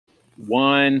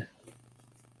One.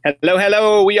 Hello,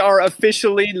 hello. We are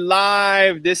officially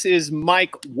live. This is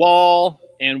Mike Wall,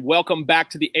 and welcome back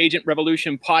to the Agent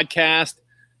Revolution podcast.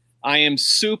 I am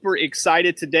super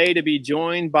excited today to be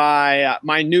joined by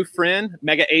my new friend,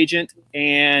 mega agent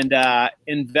and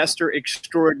investor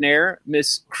extraordinaire,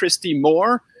 Miss Kristy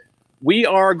Moore. We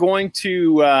are going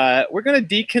to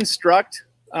deconstruct.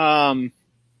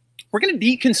 We're going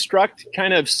to deconstruct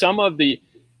kind of some of the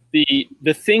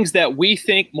things that we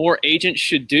think more agents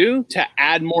should do to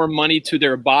add more money to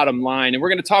their bottom line. And we're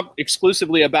going to talk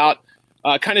exclusively about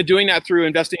kind of doing that through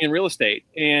investing in real estate.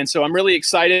 And so I'm really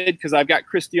excited because I've got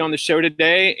Kristy on the show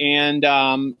today, and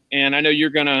I know you're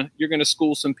gonna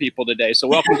school some people today. So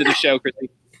welcome to the show, Kristy.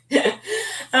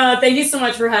 Thank you so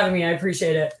much for having me. I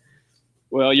appreciate it.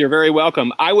 Well, you're very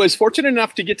welcome. I was fortunate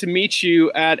enough to get to meet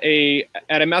you at a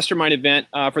mastermind event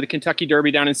for the Kentucky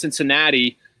Derby down in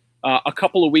Cincinnati a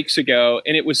couple of weeks ago,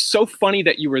 and it was so funny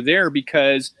that you were there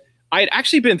because I had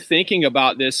actually been thinking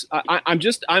about this.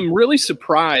 I'm really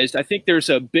surprised. I think there's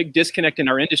a big disconnect in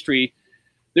our industry.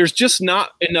 There's just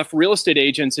not enough real estate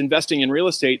agents investing in real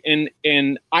estate,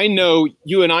 and I know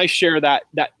you and I share that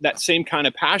same kind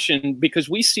of passion because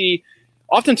we see.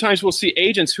 Oftentimes we'll see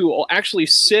agents who will actually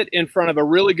sit in front of a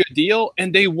really good deal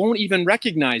and they won't even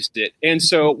recognize it. And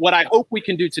so what I hope we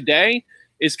can do today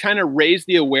is kind of raise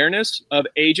the awareness of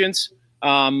agents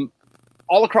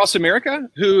all across America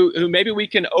who maybe we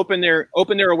can open their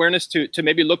awareness to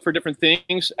maybe look for different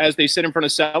things as they sit in front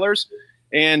of sellers.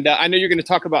 And I know you're going to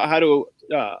talk about how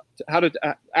to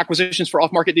acquisitions for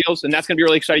off-market deals, and that's going to be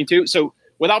really exciting too. So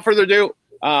without further ado,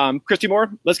 Kristy Moore,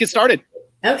 let's get started.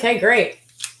 Okay, great.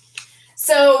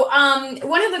 So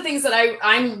one of the things that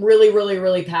I'm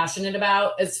really passionate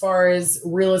about as far as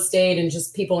real estate and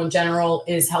just people in general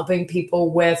is helping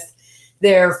people with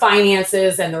their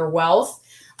finances and their wealth.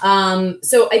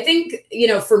 So I think,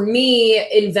 for me,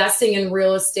 investing in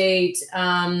real estate,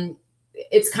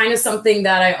 it's kind of something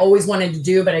that I always wanted to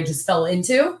do, but I just fell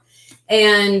into.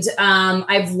 And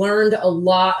I've learned a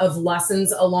lot of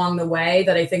lessons along the way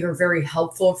that I think are very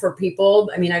helpful for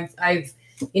people. I mean, I've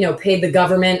paid the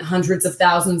government hundreds of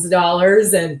thousands of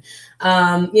dollars. And,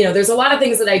 there's a lot of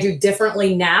things that I do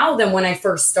differently now than when I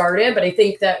first started. But I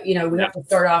think that, we have to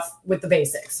start off with the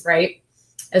basics, right?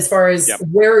 As far as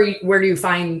where do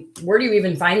you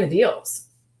even find the deals?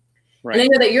 Right. And I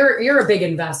know that you're a big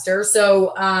investor.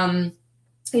 So,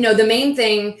 the main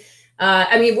thing,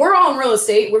 we're all in real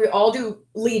estate. We all do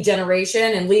lead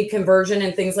generation and lead conversion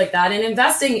and things like that. And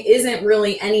investing isn't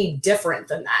really any different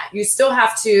than that. You still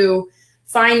have to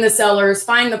find the sellers,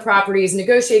 find the properties,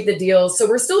 negotiate the deals. So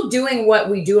we're still doing what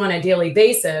we do on a daily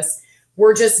basis.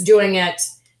 We're just doing it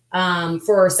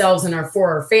for ourselves and for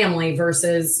our family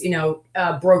versus,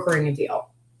 brokering a deal.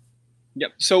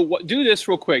 Yep. So do this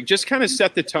real quick. Just kind of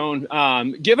set the tone.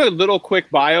 Give a little quick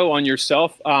bio on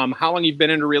yourself, how long you've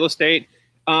been into real estate.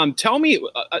 Tell me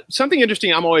something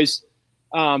interesting I'm always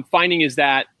finding is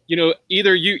that,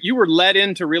 either you were led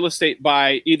into real estate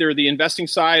by either the investing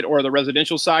side or the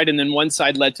residential side, and then one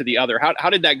side led to the other. How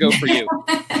did that go for you?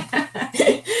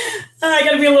 I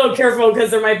got to be a little careful because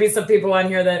there might be some people on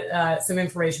here that some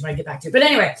information might get back to. But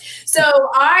anyway, so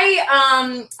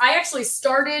I actually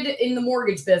started in the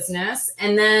mortgage business,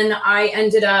 and then I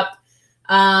ended up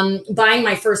buying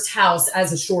my first house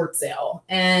as a short sale.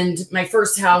 And my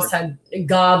first house had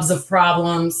gobs of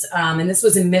problems. And this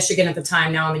was in Michigan at the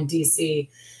time. Now I'm in DC.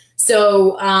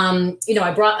 So,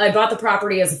 I bought the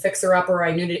property as a fixer upper.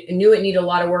 I knew it needed a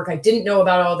lot of work. I didn't know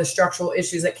about all the structural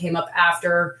issues that came up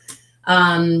after,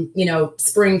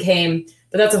 spring came,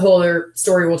 but that's a whole other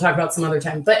story we'll talk about some other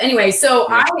time. But anyway, so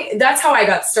that's how I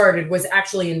got started, was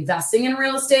actually investing in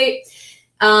real estate.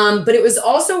 But it was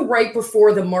also right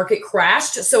before the market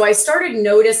crashed. So I started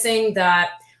noticing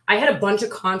that I had a bunch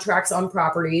of contracts on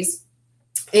properties,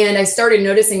 and I started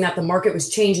noticing that the market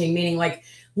was changing, meaning like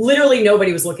literally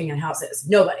nobody was looking at houses.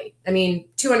 Nobody. I mean,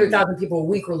 200,000 people a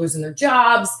week were losing their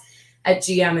jobs at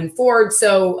GM and Ford.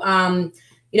 So, I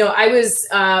was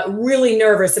really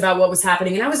nervous about what was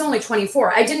happening, and I was only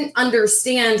 24. I didn't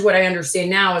understand what I understand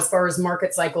now as far as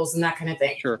market cycles and that kind of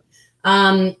thing. Sure.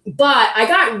 But I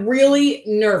got really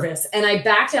nervous, and I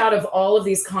backed out of all of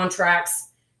these contracts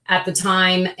at the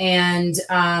time, and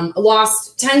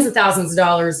lost tens of thousands of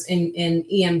dollars in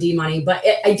EMD money. But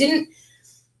I didn't,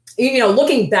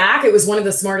 looking back, it was one of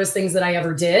the smartest things that I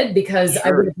ever did, because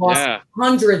I would have lost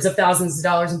hundreds of thousands of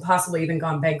dollars and possibly even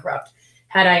gone bankrupt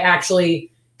had I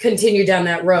actually continued down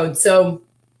that road. So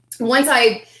once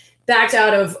I backed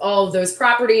out of all of those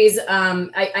properties,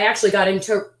 I actually got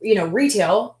into,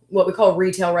 retail, what we call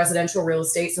retail residential real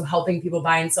estate. So helping people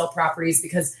buy and sell properties,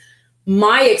 because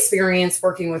my experience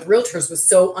working with realtors was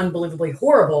so unbelievably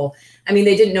horrible. I mean,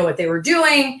 they didn't know what they were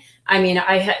doing. I mean,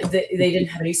 they didn't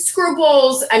have any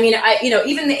scruples. I mean,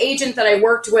 even the agent that I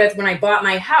worked with when I bought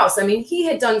my house, I mean, he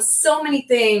had done so many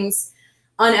things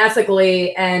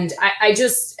unethically, and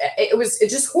it was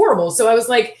just horrible. So I was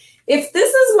like, if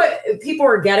this is what people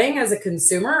are getting as a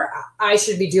consumer, I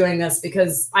should be doing this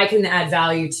because I can add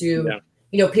value to,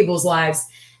 people's lives.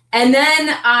 And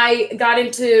then I got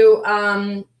into,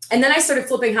 and then I started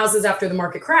flipping houses after the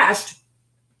market crashed.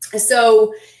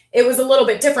 So it was a little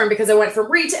bit different because I went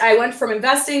from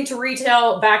investing to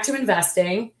retail, back to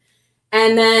investing.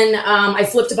 And then I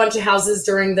flipped a bunch of houses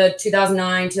during the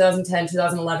 2009, 2010,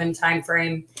 2011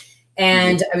 timeframe.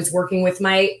 And I was working with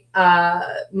my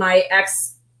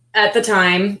ex at the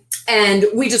time, and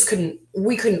we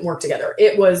couldn't work together.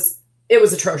 It was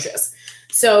atrocious.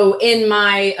 So in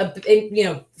my,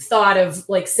 thought of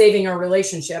like saving our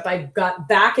relationship, I got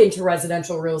back into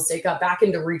residential real estate, got back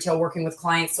into retail, working with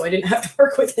clients. So I didn't have to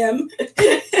work with him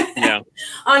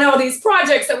on all these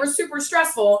projects that were super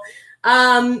stressful.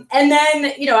 And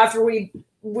then, after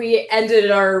we ended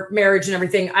our marriage and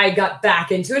everything, I got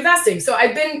back into investing. So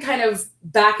I've been kind of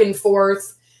back and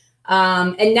forth.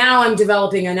 And now I'm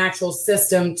developing an actual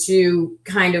system to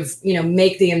kind of,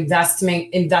 make the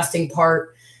investing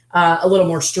part a little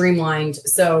more streamlined.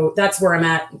 So that's where I'm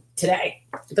at today,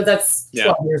 but that's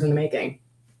 12 years in the making.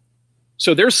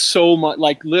 So there's so much,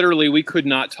 like literally we could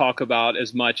not talk about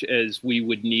as much as we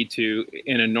would need to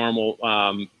in a normal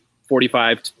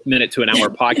 45-minute to an hour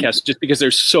podcast, just because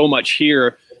there's so much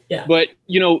here. Yeah. But,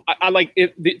 I like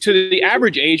to the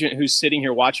average agent who's sitting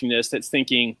here watching this, that's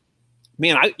thinking,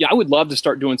 man, I would love to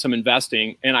start doing some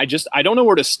investing, and I don't know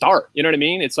where to start. You know what I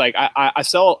mean? It's like I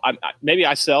sell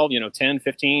 10,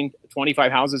 15,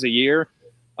 25 houses a year.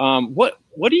 What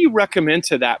do you recommend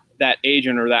to that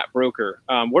agent or that broker?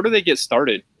 Where do they get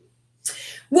started?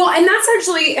 Well, and that's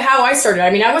actually how I started.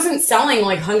 I mean, I wasn't selling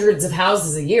like hundreds of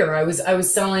houses a year. I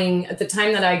was selling at the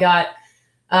time that I got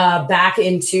back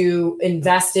into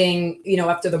investing,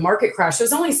 after the market crash. I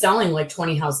was only selling like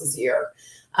 20 houses a year.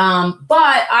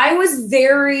 But I was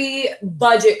very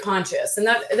budget conscious. And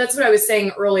that's what I was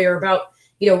saying earlier about,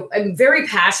 I'm very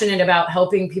passionate about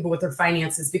helping people with their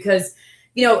finances because,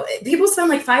 people spend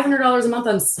like $500 a month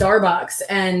on Starbucks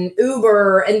and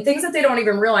Uber and things that they don't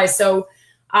even realize. So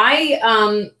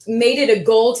I made it a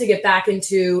goal to get back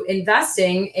into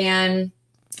investing. And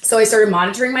so I started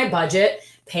monitoring my budget,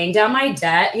 paying down my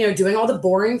debt, doing all the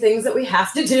boring things that we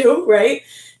have to do, right?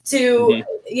 To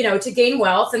gain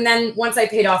wealth. And then once I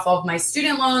paid off all of my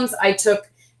student loans, I took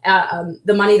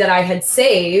the money that I had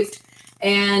saved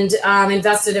and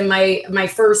invested in my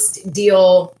first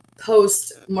deal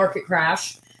post market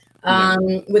crash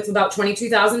with about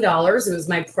 $22,000. It was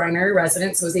my primary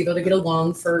residence. So I was able to get a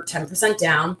loan for 10%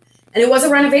 down, and it was a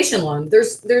renovation loan.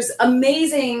 There's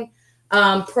amazing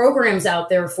programs out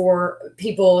there for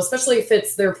people, especially if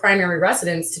it's their primary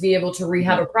residence, to be able to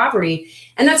rehab a property.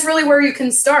 And that's really where you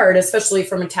can start, especially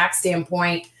from a tax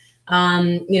standpoint.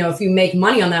 If you make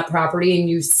money on that property and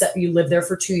you live there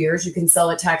for 2 years, you can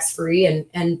sell it tax-free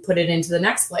and put it into the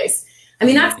next place. I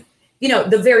mean, that's,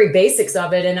 the very basics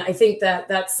of it. And I think that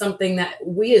that's something that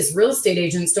we as real estate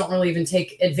agents don't really even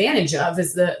take advantage of,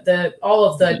 is all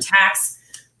of the tax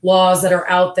laws that are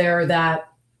out there that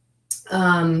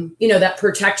that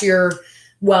protect your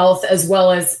wealth as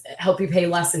well as help you pay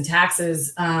less in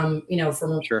taxes, from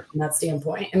that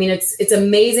standpoint. I mean, it's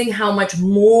amazing how much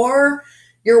more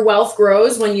your wealth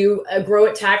grows when you grow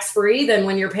it tax-free than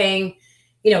when you're paying,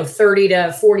 30 to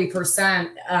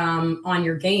 40% on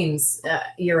your gains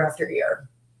year after year.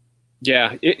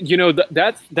 Yeah.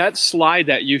 That slide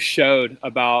that you showed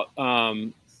about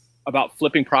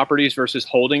flipping properties versus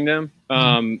holding them.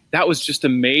 That was just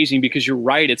amazing, because you're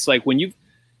right. It's like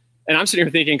and I'm sitting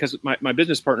here thinking, because my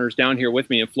business partner is down here with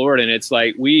me in Florida, and it's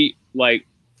like you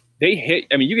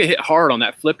get hit hard on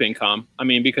that flip income. I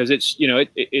mean, because it's,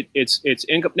 it's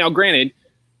income. Now, granted,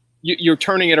 you're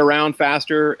turning it around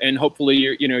faster, and hopefully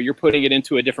you're putting it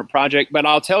into a different project. But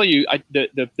I'll tell you,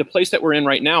 the place that we're in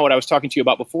right now, what I was talking to you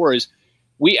about before, is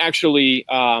we actually,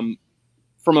 from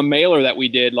a mailer that we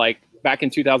did, like back in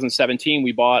 2017,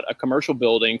 we bought a commercial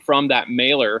building from that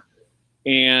mailer,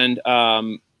 and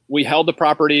we held the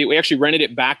property. We actually rented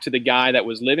it back to the guy that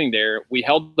was living there. We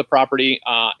held the property,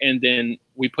 and then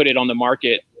we put it on the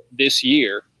market this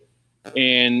year,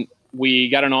 and we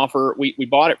got an offer. We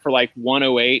bought it for like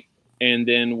 108, and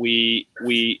then we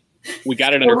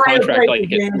got it under contract.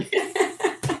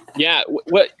 Yeah.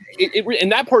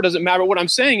 And that part doesn't matter. What I'm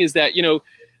saying is that,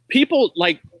 people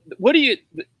like,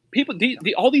 people,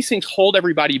 all these things hold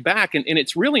everybody back, and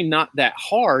it's really not that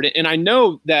hard. And I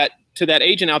know that to that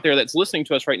agent out there that's listening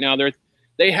to us right now,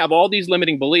 they have all these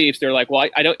limiting beliefs. They're like, well,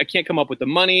 I can't come up with the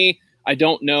money. I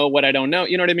don't know what I don't know.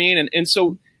 You know what I mean? And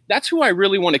so that's who I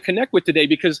really want to connect with today,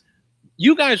 because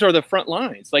you guys are the front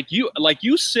lines. Like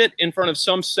you sit in front of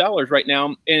some sellers right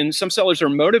now, and some sellers are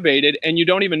motivated and you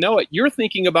don't even know it. You're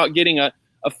thinking about getting a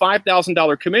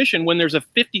 $5,000 commission when there's a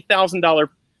 $50,000,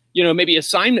 maybe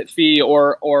assignment fee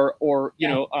or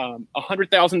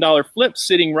 $100,000 flip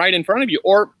sitting right in front of you,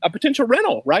 or a potential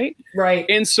rental. Right. Right.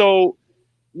 And so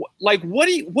like,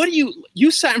 you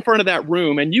sat in front of that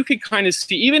room, and you could kind of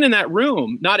see, even in that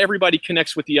room, not everybody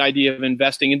connects with the idea of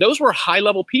investing. And those were high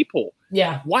level people.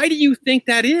 Yeah. Why do you think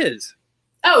that is?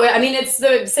 Oh, I mean, it's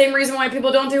the same reason why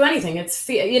people don't do anything. It's,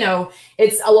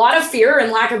 it's a lot of fear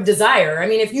and lack of desire. I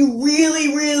mean, if you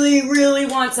really, really, really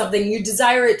want something, you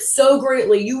desire it so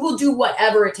greatly, you will do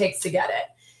whatever it takes to get it.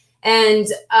 And,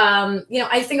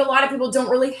 I think a lot of people don't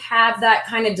really have that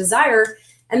kind of desire.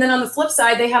 And then on the flip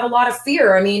side, they have a lot of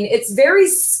fear. I mean, it's very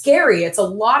scary. It's a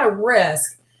lot of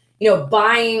risk,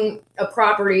 buying a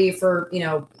property for,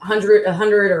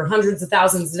 $100 or hundreds of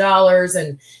thousands of dollars.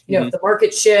 And, if the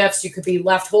market shifts, you could be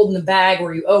left holding the bag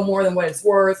where you owe more than what it's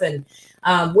worth. And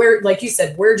where, like you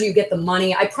said, where do you get the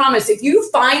money? I promise, if you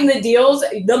find the deals,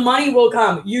 the money will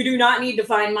come. You do not need to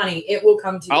find money. It will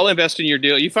come to you. I'll invest in your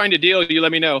deal. You find a deal, you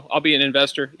let me know. I'll be an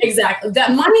investor. Exactly.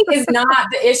 That money is not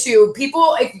the issue.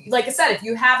 People, like I said, if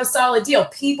you have a solid deal,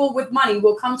 people with money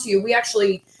will come to you. We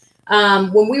actually,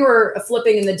 when we were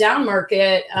flipping in the down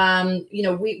market,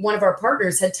 one of our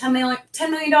partners had $10 million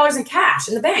in cash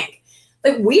in the bank.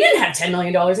 Like, we didn't have $10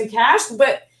 million in cash,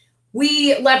 but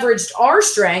we leveraged our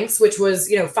strengths, which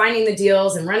was, finding the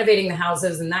deals and renovating the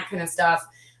houses and that kind of stuff,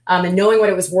 and knowing what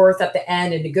it was worth at the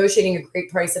end and negotiating a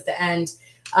great price at the end,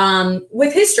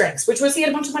 with his strengths, which was he had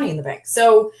a bunch of money in the bank.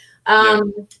 So,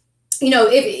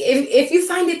 if you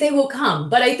find it, they will come.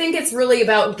 But I think it's really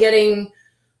about getting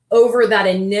over that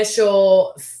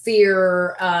initial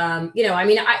fear. I'm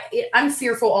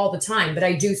fearful all the time, but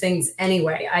I do things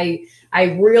anyway. I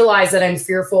realize that I'm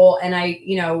fearful, and I,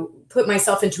 put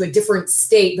myself into a different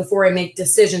state before I make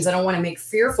decisions. I don't want to make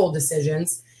fearful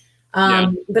decisions.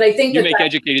 But I think you make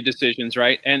educated decisions,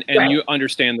 right? And right. You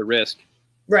understand the risk.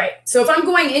 Right. So if I'm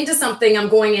going into something, I'm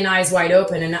going in eyes wide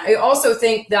open. And I also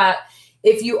think that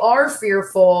if you are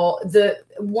fearful, the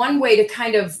one way to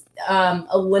kind of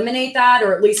eliminate that,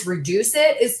 or at least reduce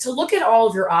it, is to look at all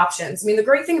of your options. I mean, the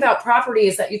great thing about property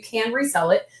is that you can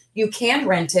resell it, you can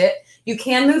rent it, you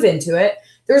can move into it.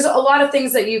 There's a lot of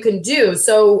things that you can do.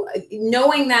 So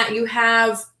knowing that you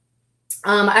have,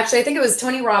 actually, I think it was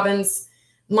Tony Robbins'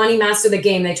 Money Master the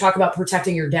Game. They talk about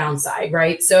protecting your downside,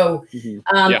 right? So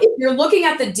if you're looking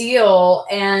at the deal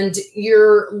and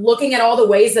you're looking at all the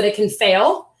ways that it can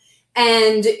fail,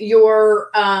 and you're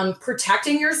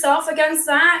protecting yourself against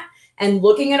that, and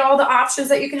looking at all the options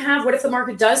that you can have. What if the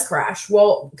market does crash?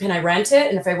 Well, can I rent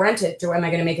it? And if I rent it, am I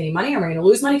going to make any money? Am I going to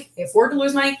lose money? Can I afford to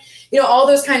lose money? All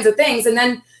those kinds of things. And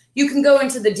then you can go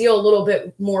into the deal a little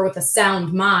bit more with a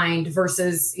sound mind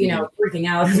versus, freaking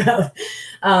out about,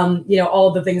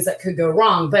 all the things that could go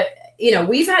wrong. But,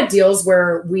 we've had deals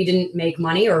where we didn't make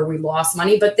money or we lost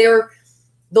money, but the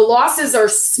losses are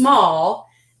small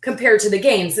compared to the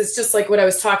gains. It's just like what I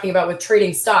was talking about with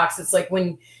trading stocks. It's like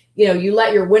when, you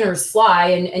let your winners fly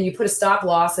and you put a stop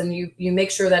loss, and you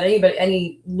make sure that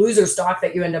any loser stock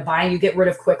that you end up buying, you get rid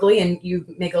of quickly, and you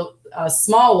make a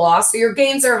small loss. So your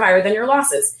gains are higher than your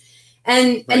losses.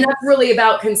 And, right. And that's really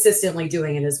about consistently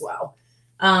doing it as well.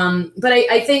 But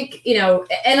I think,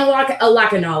 and a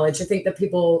lack of knowledge. I think that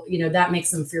people, that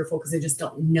makes them fearful because they just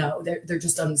don't know. They're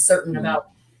just uncertain about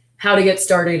how to get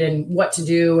started and what to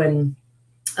do. And,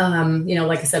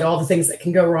 like I said, all the things that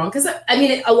can go wrong. Because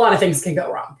a lot of things can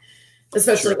go wrong,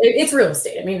 especially it's real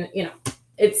estate. I mean,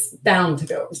 it's bound to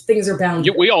go. Things are bound.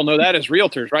 We all know that as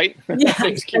realtors, right? Yeah,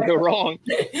 things can go wrong.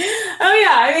 Oh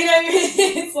yeah, I mean,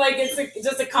 it's like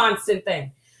just a constant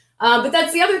thing. But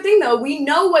that's the other thing, though. We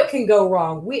know what can go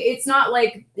wrong. It's not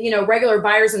like regular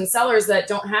buyers and sellers that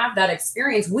don't have that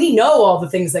experience. We know all the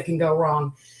things that can go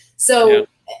wrong. So. Yeah.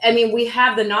 I mean, we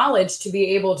have the knowledge to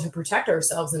be able to protect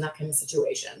ourselves in that kind of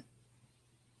situation.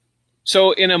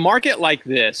 So in a market like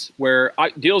this, where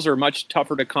deals are much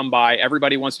tougher to come by,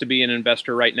 everybody wants to be an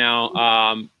investor right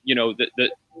now.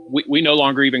 We no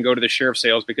longer even go to the sheriff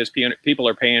sales because people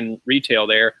are paying retail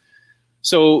there.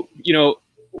 So,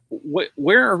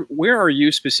 where are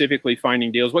you specifically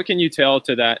finding deals? What can you tell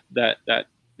to that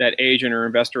agent or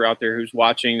investor out there who's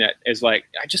watching that is like,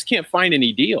 I just can't find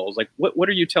any deals? Like, what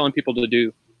are you telling people to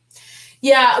do?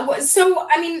 Yeah. So,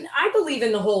 I mean, I believe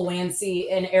in the whole land,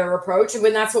 sea, and air approach. And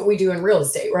that's what we do in real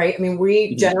estate, right? I mean,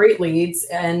 we generate leads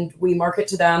and we market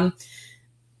to them,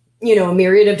 you know, a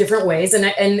myriad of different ways. And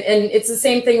it's the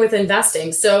same thing with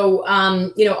investing. So,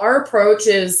 you know, our approach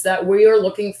is that we are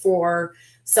looking for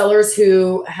sellers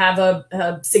who have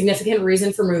a significant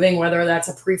reason for moving, whether that's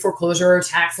a pre-foreclosure or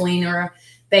tax lien or a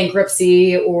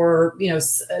bankruptcy or, you know,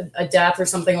 a death or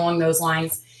something along those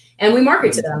lines. And we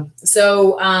market to them.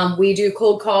 So we do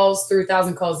cold calls through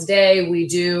 1,000 calls a day. We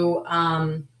do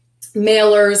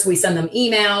mailers. We send them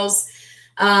emails.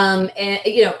 And,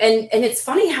 you know, and it's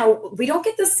funny how we don't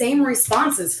get the same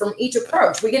responses from each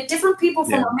approach. We get different people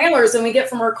from our mailers and we get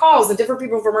from our calls and different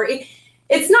people from our,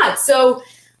 it's nuts. So,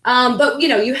 but you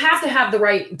know, you have to have the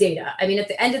right data. I mean, at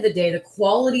the end of the day, the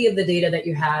quality of the data that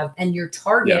you have and your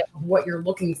target of what you're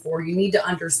looking for, you need to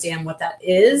understand what that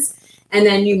is. And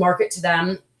then you market to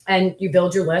them and you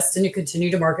build your list and you continue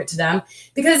to market to them,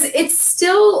 because it's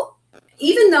still,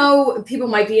 even though people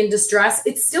might be in distress,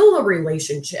 it's still a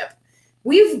relationship.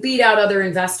 We've beat out other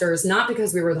investors, not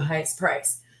because we were the highest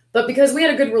price, but because we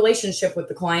had a good relationship with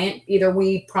the client. Either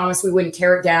we promised we wouldn't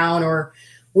tear it down, or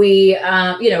we,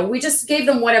 you know, we just gave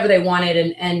them whatever they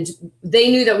wanted, and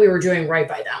they knew that we were doing right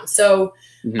by them. So,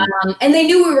 and they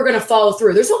knew we were going to follow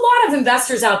through. There's a lot of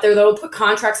investors out there that will put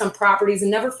contracts on properties and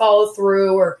never follow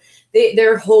through, or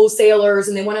they're wholesalers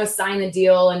and they want to sign the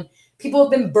deal, and people have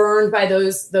been burned by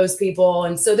those people.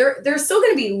 And so they're still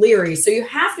going to be leery. So you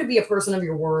have to be a person of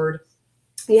your word.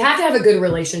 You have to have a good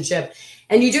relationship,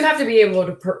 and you do have to be able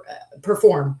to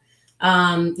perform. You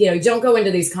know, you don't go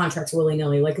into these contracts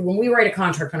willy-nilly. Like when we write a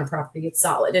contract on a property, it's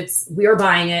solid. We are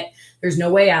buying it. There's no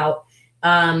way out.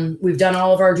 We've done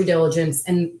all of our due diligence,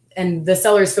 and the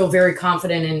sellers feel very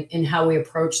confident in how we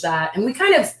approach that. And we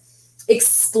kind of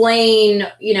explain,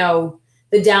 you know,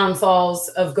 the downfalls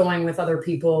of going with other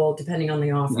people depending on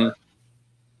the offer.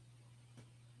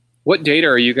 What data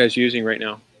are you guys using right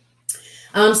now?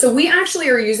 So we actually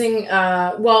are using,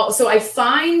 so I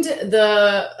find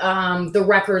the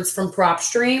records from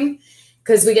PropStream,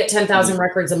 because we get 10,000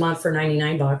 records a month for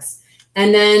 99 bucks.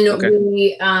 And then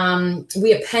we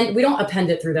don't append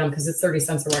it through them because it's 30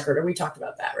 cents a record. And we talked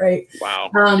about that, right?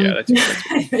 Wow. Yeah, that's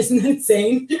isn't that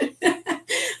insane?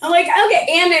 I'm like, okay.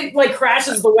 And it like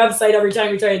crashes the website every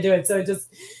time we try to do it. So it just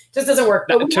doesn't work.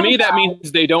 To me, that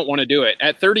means they don't want to do it.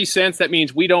 At 30 cents, that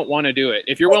means we don't want to do it.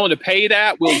 If you're willing to pay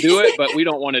that, we'll do it, but we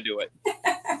don't want to do it.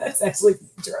 That's actually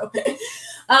true.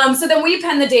 So then we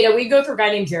pen the data. We go through a guy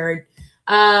named Jared.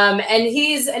 And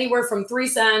he's anywhere from 3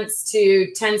 cents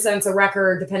to 10 cents a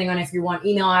record, depending on if you want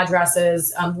email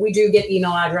addresses. We do get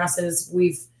email addresses.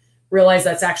 We've realized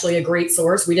that's actually a great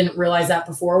source. We didn't realize that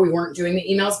before. We weren't doing the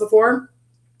emails before.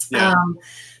 Yeah.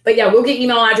 But yeah, we'll get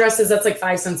email addresses. That's like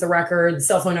 5 cents a record.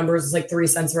 Cell phone numbers is like 3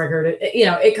 cents a record. You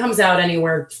know, it comes out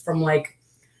anywhere from like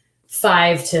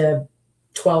 5 to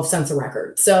 12 cents a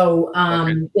record. So,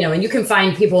 you know, and you can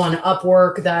find people on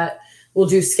Upwork that will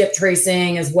do skip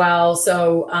tracing as well.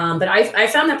 So, but I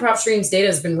found that PropStream's data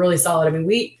has been really solid. I mean,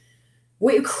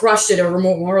 we crushed it over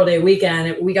Memorial Day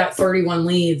weekend. We got 31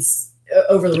 leads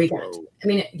over the weekend. Whoa. I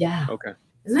mean, yeah. Okay.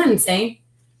 Isn't that insane?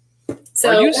 So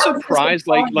are you surprised,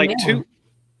 like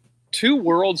two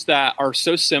worlds that are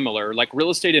so similar, like real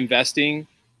estate investing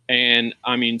and,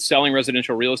 I mean, selling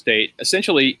residential real estate?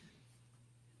 Essentially,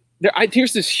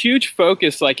 here's this huge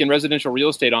focus, like in residential real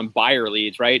estate, on buyer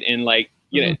leads, right? And like,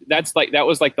 you know, that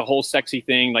was like the whole sexy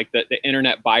thing, like the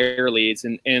internet buyer leads.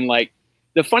 And like,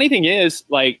 the funny thing is,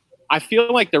 like, I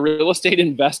feel like the real estate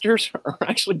investors are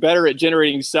actually better at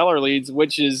generating seller leads,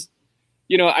 which is,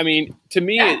 you know, I mean, to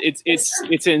me,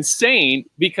 it's insane,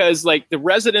 because like the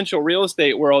residential real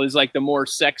estate world is like the more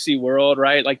sexy world,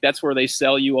 right? Like that's where they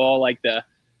sell you all like the,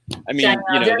 I mean,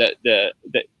 you know,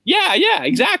 yeah,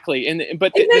 exactly.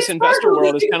 But this investor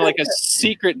world is kind of like a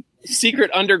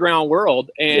secret underground world.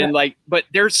 And like, but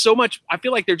there's so much, I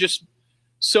feel like they're just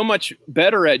so much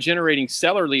better at generating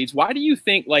seller leads. Why do you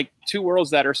think like two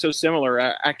worlds that are so similar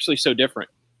are actually so different?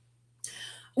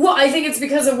 Well, I think it's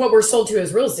because of what we're sold to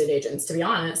as real estate agents, to be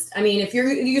honest. I mean, if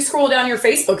you scroll down your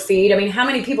Facebook feed, I mean, how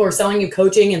many people are selling you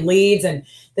coaching and leads and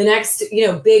the next, you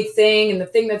know, big thing and the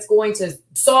thing that's going to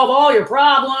solve all your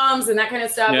problems and that kind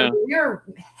of stuff. Yeah. We're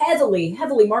heavily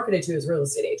marketed to as real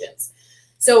estate agents.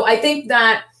 So I think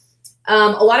that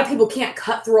a lot of people can't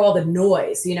cut through all the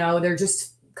noise. You know, they're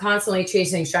just constantly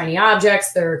chasing shiny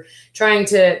objects. They're trying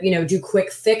to, you know, do quick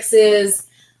fixes.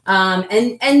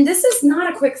 And this is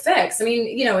not a quick fix. I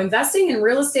mean, you know, investing in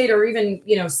real estate or even,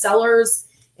 you know, sellers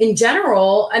in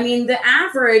general, I mean, the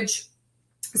average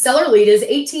seller lead is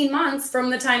 18 months from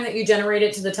the time that you generate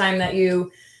it to the time that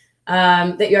you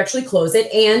that you actually close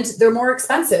it, and they're more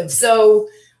expensive. So,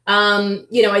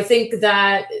 I think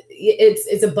that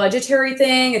it's a budgetary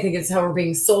thing. I think it's how we're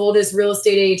being sold as real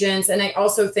estate agents. And I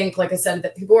also think, like I said,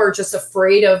 that people are just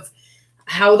afraid of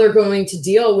how they're going to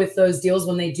deal with those deals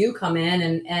when they do come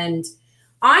in. And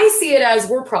I see it as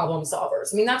we're problem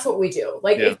solvers. I mean, that's what we do.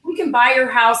 Like, if we can buy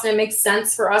your house and it makes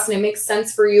sense for us and it makes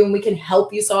sense for you and we can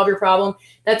help you solve your problem,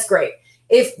 that's great.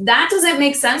 If that doesn't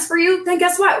make sense for you, then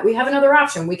guess what? We have another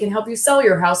option. We can help you sell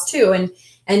your house too,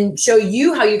 and show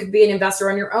you how you could be an investor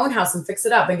on your own house and fix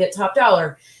it up and get top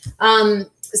dollar.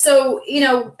 So,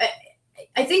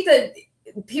 I think that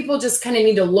people just kind of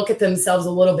need to look at themselves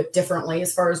a little bit differently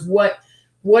as far as what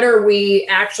are we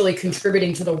actually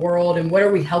contributing to the world and what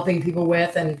are we helping people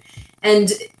with? And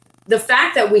the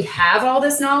fact that we have all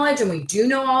this knowledge and we do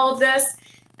know all of this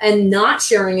and not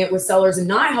sharing it with sellers and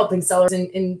not helping sellers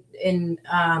in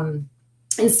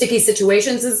sticky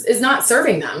situations is not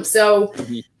serving them. So,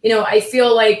 I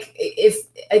feel like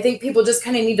I think people just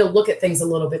kind of need to look at things a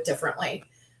little bit differently.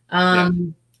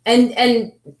 And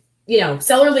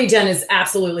seller lead gen is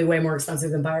absolutely way more expensive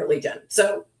than buyer lead gen.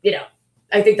 So,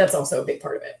 I think that's also a big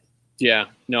part of it. Yeah,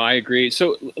 no, I agree.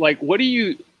 So like,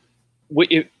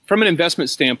 from an investment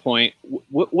standpoint,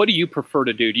 what do you prefer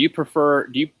to do? Do you prefer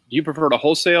to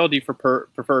wholesale? Do you prefer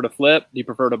to flip? Do you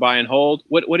prefer to buy and hold?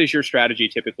 What is your strategy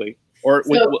typically? Or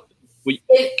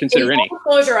consider any? Full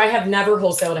disclosure, I have never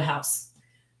wholesaled a house.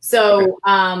 So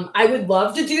I would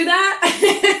love to do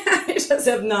that. I just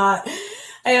have not.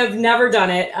 I have never done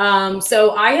it.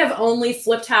 So I have only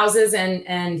flipped houses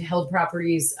and held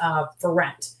properties for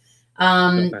rent.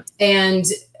 And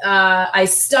I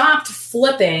stopped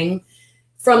flipping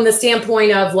from the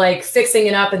standpoint of like fixing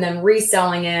it up and then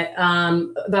reselling it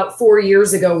about 4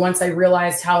 years ago, once I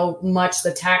realized how much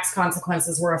the tax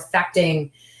consequences were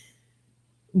affecting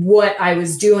what I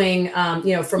was doing,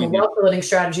 from a wealth building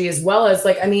strategy, as well as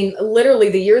literally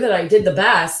the year that I did the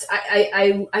best,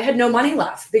 I had no money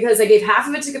left because I gave half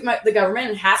of it to the government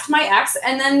and half to my ex,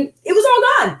 and then it was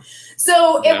all gone.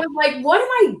 So it was like, what am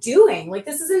I doing? Like,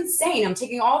 this is insane. I'm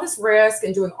taking all this risk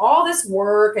and doing all this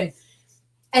work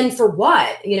and for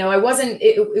what?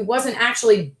 It wasn't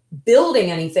actually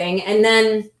building anything. And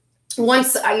then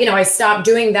once I stopped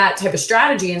doing that type of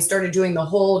strategy and started doing the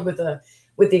hold with the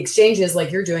exchanges,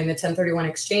 like you're doing, the 1031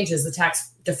 exchanges, the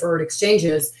tax deferred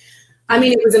exchanges. I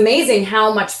mean, it was amazing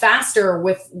how much faster,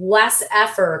 with less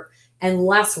effort and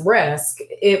less risk,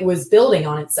 it was building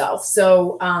on itself.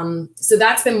 So, so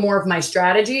that's been more of my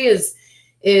strategy is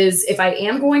if I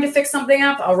am going to fix something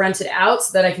up, I'll rent it out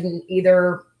so that I can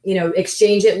either,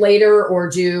 exchange it later or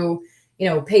do,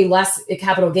 pay less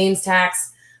capital gains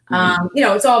tax.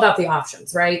 It's all about the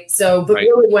options, right? So, but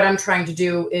really what I'm trying to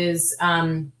do is,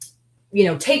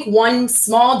 take one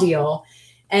small deal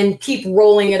and keep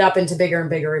rolling it up into bigger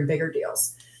and bigger and bigger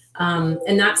deals.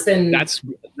 And that's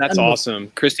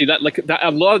awesome. Kristy, I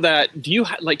love that. Do you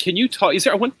can you talk,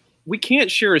 we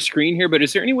can't share a screen here, but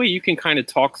is there any way you can kind of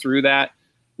talk through that,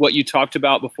 what you talked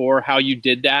about before, how you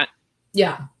did that?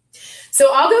 Yeah. So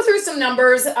I'll go through some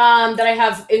numbers that I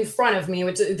have in front of me,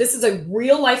 which this is a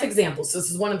real life example. So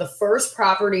this is one of the first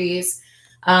properties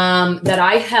that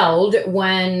I held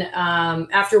when,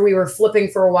 after we were flipping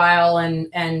for a while and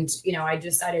I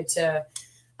decided to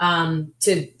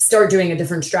start doing a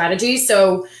different strategy.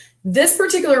 So this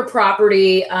particular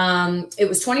property, it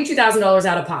was $22,000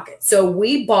 out of pocket. So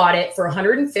we bought it for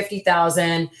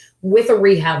 $150,000 with a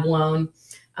rehab loan.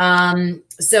 And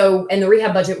the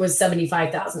rehab budget was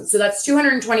 $75,000. So that's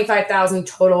 $225,000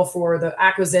 total for the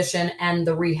acquisition and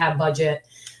the rehab budget.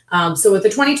 So with the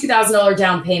 $22,000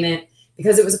 down payment,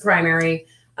 because it was a primary,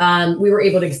 we were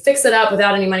able to fix it up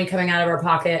without any money coming out of our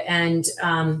pocket and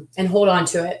hold on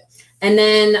to it. And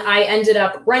then I ended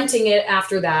up renting it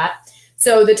after that.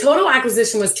 So the total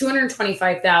acquisition was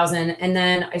 $225,000. And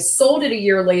then I sold it a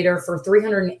year later for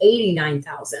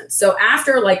 $389,000. So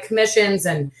after like commissions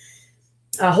and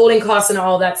holding costs and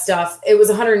all that stuff, it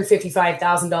was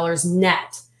 $155,000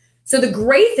 net. So the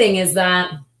great thing is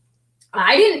that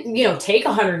I didn't, take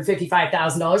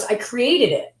 $155,000. I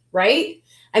created it. Right?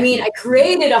 I mean, I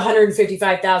created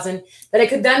 $155,000 that I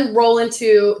could then roll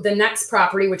into the next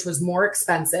property, which was more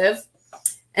expensive.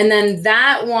 And then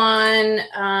that one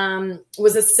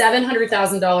was a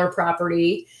 $700,000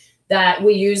 property that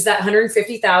we used that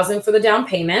 $150,000 for the down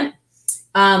payment.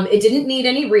 It didn't need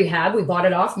any rehab. We bought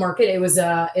it off market. It was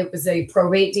a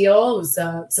probate deal. It was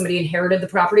somebody inherited the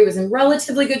property. It was in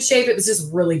relatively good shape. It was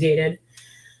just really dated.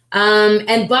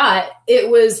 But it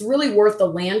was really worth the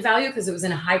land value because it was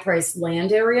in a high priced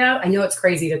land area. I know it's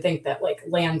crazy to think that like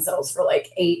land sells for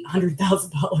like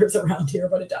 $800,000 around here,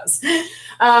 but it does.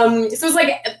 So it's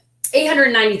like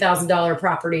 $890,000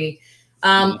 property.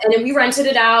 And then we rented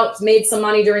it out, made some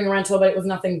money during rental, but it was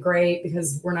nothing great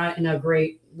because we're not in a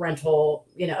great rental,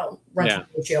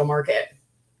 ratio market.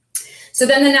 So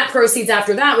then the net proceeds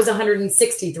after that was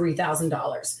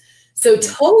 $163,000. So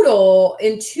total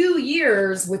in 2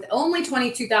 years with only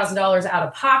 $22,000 out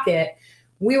of pocket,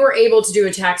 we were able to do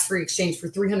a tax-free exchange for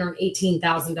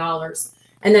 $318,000.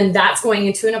 And then that's going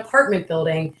into an apartment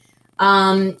building.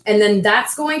 And then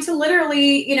that's going to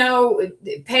literally,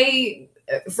 pay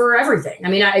for everything. I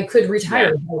mean, I could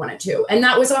retire if I wanted to. And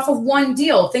that was off of one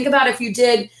deal. Think about if you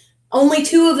did only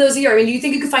 2 of those a year. I mean, do you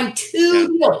think you could find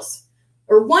 2 deals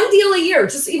or 1 deal a year,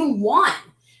 just even one?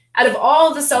 Out of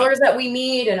all the sellers that we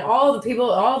meet and all the people,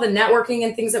 all the networking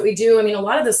and things that we do, I mean, a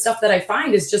lot of the stuff that I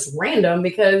find is just random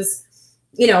because,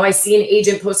 I see an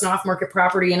agent post an off-market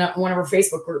property in one of our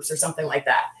Facebook groups or something like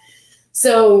that.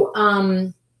 So,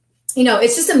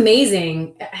 it's just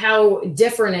amazing how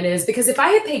different it is because if I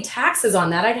had paid taxes on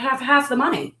that, I'd have half the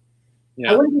money.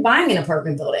 Yeah. I wouldn't be buying an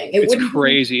apartment building. It's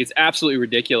crazy. It's absolutely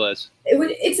ridiculous.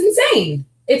 It's insane.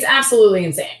 It's absolutely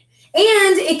insane.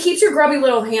 And it keeps your grubby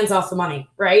little hands off the money,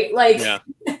 right? Like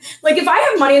if I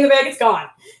have money in the bank, it's gone.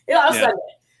 I'll spend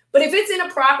it. But if it's in a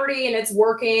property and it's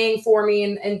working for me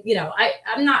and I'm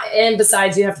not, and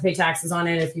besides you have to pay taxes on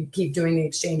it if you keep doing the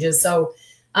exchanges. So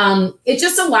it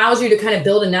just allows you to kind of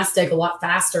build a nest egg a lot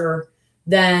faster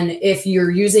than if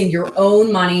you're using your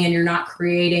own money and you're not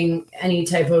creating any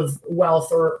type of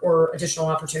wealth or additional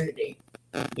opportunity.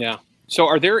 Yeah. So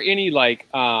are there any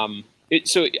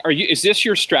is this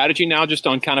your strategy now just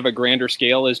on kind of a grander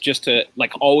scale is just to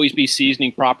always be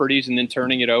seasoning properties and then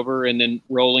turning it over and then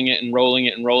rolling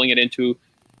it into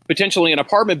potentially an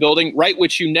apartment building, right?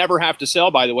 Which you never have to sell,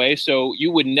 by the way. So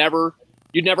you'd never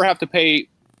have to pay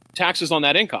taxes on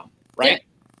that income, right?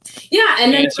 Yeah.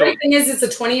 And then the great thing is it's a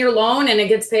 20-year loan and it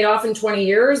gets paid off in 20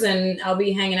 years and I'll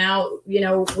be hanging out,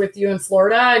 with you in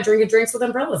Florida, drinking drinks with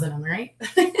umbrellas in them, right?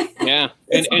 Yeah.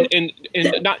 And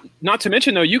not to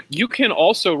mention though, you can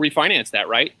also refinance that,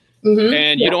 right? Mm-hmm.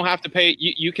 And you don't have to pay,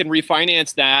 you can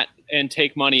refinance that and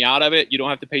take money out of it. You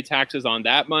don't have to pay taxes on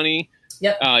that money.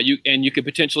 Yep. You could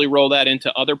potentially roll that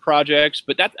into other projects,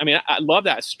 but I love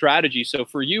that strategy. So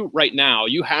for you right now,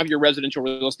 you have your residential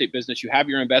real estate business, you have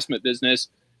your investment business.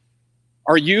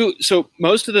 So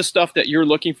most of the stuff that you're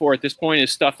looking for at this point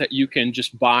is stuff that you can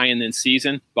just buy and then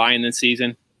season?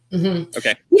 Mm-hmm.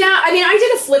 Okay. Yeah. I mean, I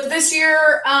did a flip this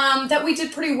year that we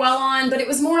did pretty well on, but it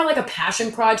was more like a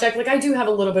passion project. I do have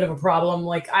a little bit of a problem.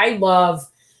 I love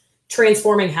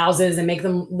transforming houses and make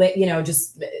them,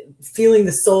 just feeling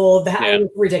the soul of the house.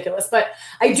 It's ridiculous. But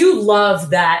I do love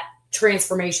that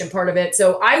transformation part of it.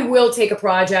 So I will take a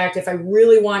project if I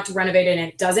really want to renovate it and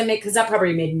it doesn't because that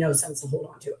property made no sense to hold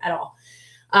on to at all.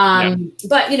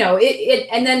 But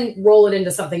and then roll it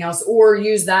into something else or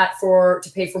use that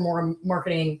to pay for more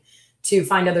marketing to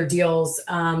find other deals.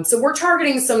 So we're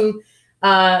targeting some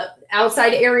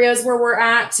outside areas where we're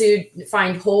at to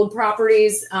find hold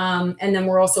properties. And then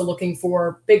we're also looking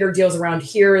for bigger deals around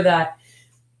here that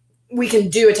we can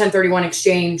do a 1031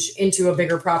 exchange into a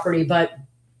bigger property. But,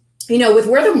 with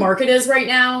where the market is right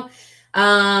now,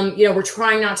 we're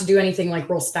trying not to do anything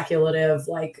real speculative,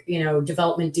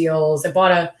 development deals. I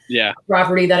bought a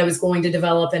property that I was going to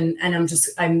develop and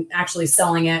I'm actually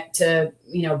selling it to,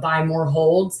 buy more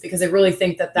holds because I really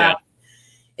think that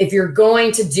if you're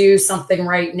going to do something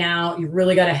right now, you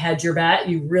really got to hedge your bet.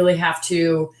 You really have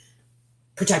to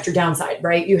protect your downside,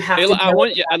 right? You have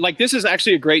to. This is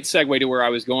actually a great segue to where I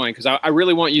was going because I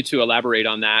really want you to elaborate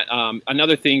on that.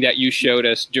 Another thing that you showed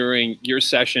us during your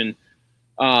session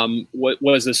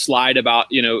was a slide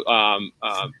about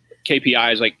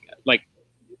KPIs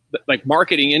like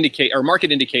market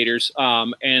indicators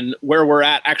and where we're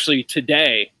at actually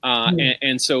today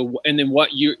and then what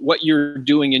you're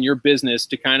doing in your business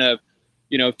to kind of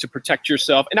to protect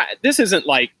yourself. And this isn't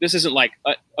like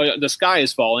the sky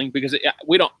is falling because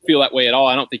we don't feel that way at all.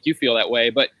 I don't think you feel that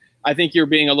way, but I think you're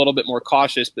being a little bit more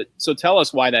cautious. But so tell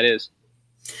us why that is.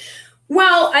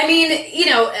 Well, I mean,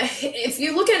 if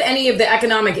you look at any of the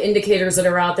economic indicators that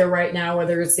are out there right now,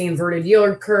 whether it's the inverted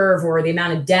yield curve or the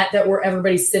amount of debt that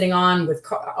everybody's sitting on with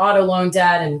auto loan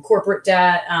debt and corporate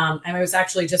debt. I was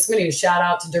actually just going to give a shout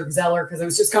out to Dirk Zeller because I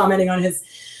was just commenting on his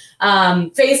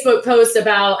Facebook post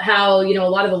about how, a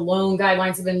lot of the loan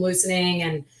guidelines have been loosening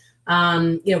and,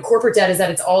 corporate debt is at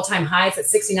its all-time high. It's at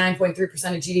 69.3% of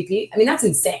GDP. I mean, that's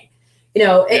insane.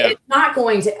 It's not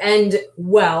going to end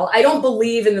well. I don't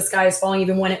believe in the sky is falling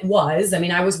even when it was. I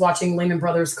mean, I was watching Lehman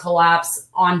Brothers collapse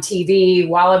on TV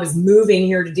while I was moving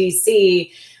here to DC.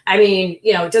 I mean,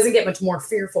 it doesn't get much more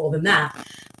fearful than that.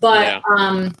 But,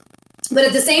 But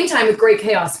at the same time, with great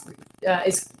chaos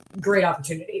is great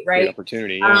opportunity, right? Great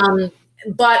opportunity, yeah.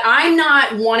 But I'm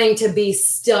not wanting to be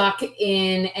stuck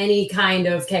in any kind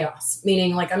of chaos,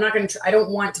 meaning like I don't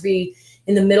want to be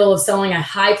in the middle of selling a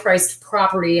high priced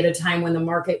property at a time when the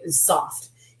market is soft.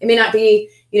 It may not be,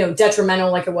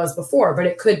 detrimental like it was before, but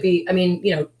it could be,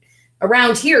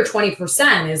 around here,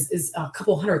 20% is a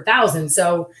couple $100,000.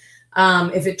 So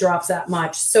if it drops that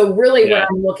much. So really what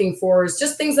I'm looking for is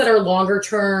just things that are longer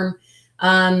term.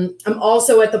 I'm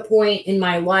also at the point in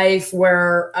my life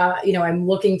where, I'm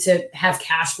looking to have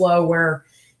cash flow where,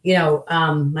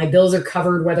 my bills are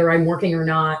covered, whether I'm working or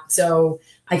not. So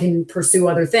I can pursue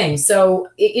other things. So,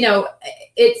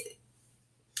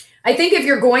 I think if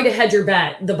you're going to hedge your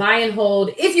bet, the buy and hold,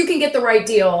 if you can get the right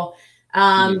deal,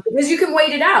 because you can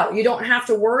wait it out. You don't have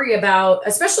to worry about,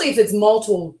 especially if it's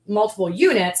multiple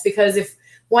units, because if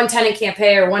one tenant can't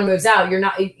pay or one moves out, you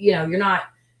don't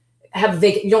have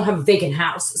a vacant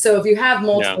house. So if you have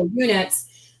multiple units,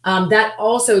 that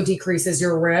also decreases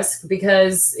your risk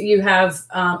because you have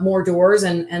more doors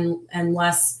and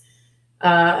less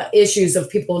issues of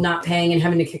people not paying and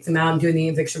having to kick them out and doing the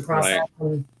eviction process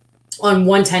on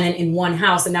one tenant in one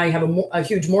house. And now you have a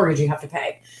huge mortgage you have to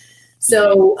pay.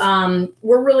 So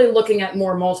we're really looking at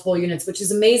more multiple units, which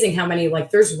is amazing how many,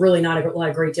 there's really not a lot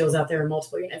of great deals out there in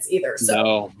multiple units either.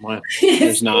 So no,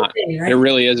 there's not. Right? There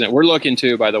really isn't. We're looking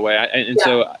too, by the way.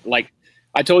 So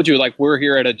I told you, we're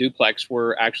here at a duplex.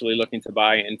 We're actually looking to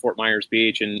buy in Fort Myers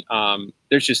Beach. And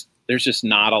there's just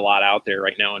not a lot out there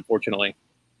right now, unfortunately.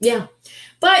 Yeah.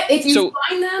 But if you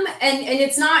find them and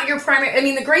it's not your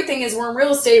primary, the great thing is we're in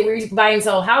real estate, we buy and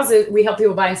sell houses. We help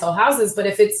people buy and sell houses. But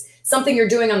if it's something you're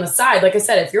doing on the side, like I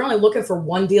said, if you're only looking for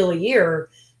one deal a year,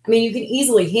 you can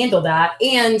easily handle that.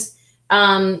 And,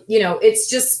 it's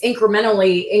just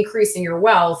incrementally increasing your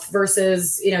wealth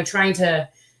versus, trying to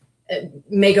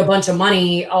make a bunch of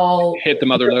money all hit the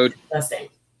mother load, investing.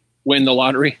 Win the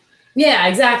lottery. Yeah,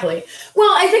 exactly.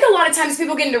 Well, I think a lot of times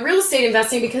people get into real estate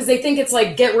investing because they think it's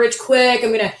like get rich quick.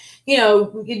 I'm going to,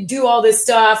 do all this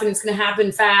stuff and it's going to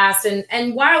happen fast.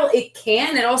 And while it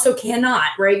can, it also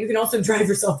cannot, right? You can also drive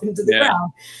yourself into the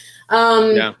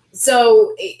ground.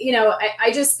 So,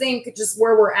 I just think just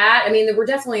where we're at, we're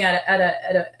definitely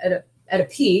at a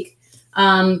peak.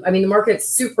 The market's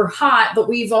super hot, but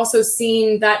we've also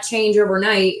seen that change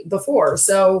overnight before.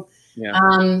 So,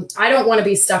 I don't want to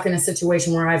be stuck in a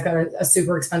situation where I've got a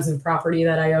super expensive property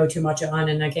that I owe too much on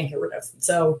and I can't get rid of.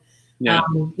 So,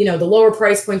 the lower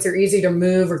price points are easy to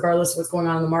move regardless of what's going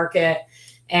on in the market.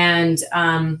 And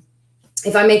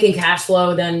if I'm making cash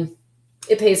flow, then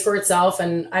it pays for itself.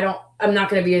 And I'm not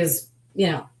going to be as,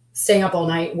 staying up all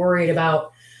night worried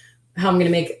about how I'm going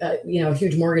to make a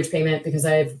huge mortgage payment because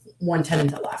I have one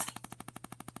tenant left.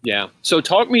 Yeah. So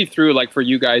talk me through, for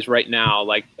you guys right now,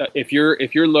 if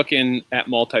you're looking at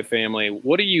multifamily,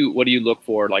 what do you look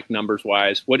for, numbers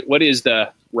wise? What is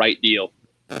the right deal?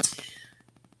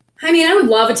 I would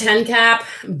love a 10 cap,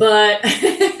 but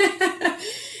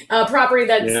a property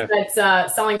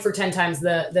that's selling for 10 times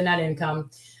the net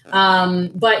income.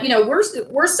 But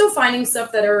we're still finding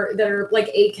stuff that are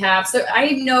 8 caps. So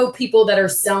I know people that are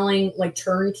selling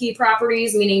turnkey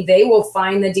properties, meaning they will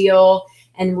find the deal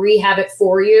and rehab it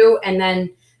for you and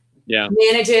then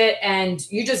manage it. And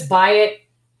you just buy it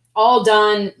all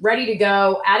done, ready to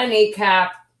go at an 8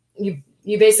 cap. You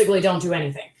basically don't do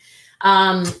anything.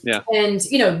 And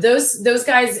those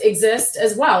guys exist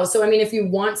as well. So, if you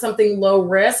want something low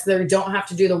risk, they don't have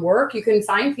to do the work. You can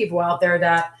find people out there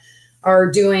that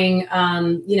are doing,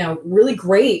 really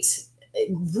great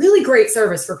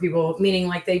service for people.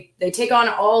 Meaning they take on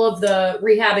all of the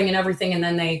rehabbing and everything. And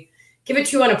then they give it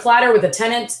to you on a platter with a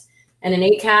tenant and an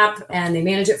 8 cap and they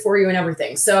manage it for you and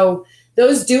everything. So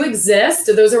those do exist.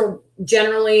 Those are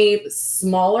generally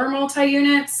smaller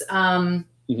multi-units,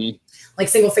 like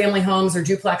single family homes or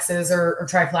duplexes or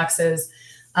triplexes.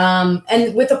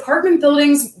 And with apartment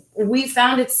buildings, we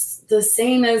found it's the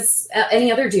same as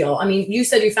any other deal. You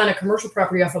said you found a commercial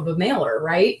property off of a mailer,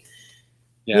 right?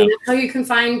 Yeah. That's how you can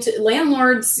find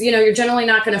landlords. You're generally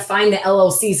not going to find the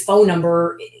LLC's phone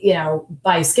number,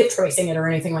 by skip tracing it or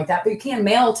anything like that, but you can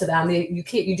mail to them.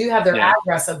 You do have their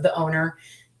address of the owner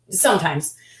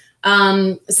sometimes.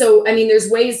 So,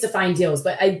 there's ways to find deals,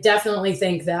 but I definitely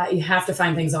think that you have to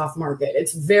find things off market.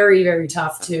 It's very, very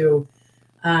tough to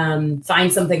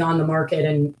find something on the market.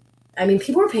 And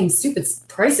people are paying stupid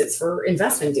prices for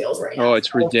investment deals right now. Oh,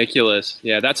 it's ridiculous.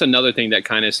 Yeah, that's another thing that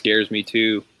kind of scares me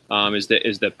too. Is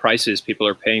the prices people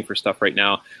are paying for stuff right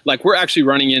now. We're actually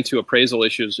running into appraisal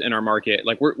issues in our market.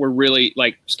 We're really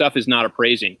stuff is not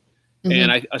appraising. And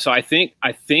I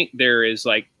think there is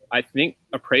I think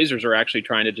appraisers are actually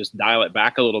trying to just dial it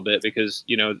back a little bit because,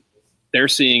 you know, they're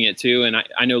seeing it too. And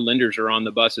I know lenders are on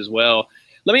the bus as well.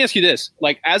 Let me ask you this,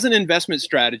 like as an investment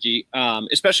strategy,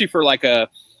 especially for like a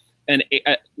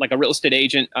real estate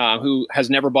agent who has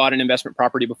never bought an investment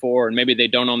property before, and maybe they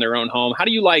don't own their own home. How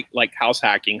do you like house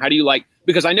hacking? How do you like,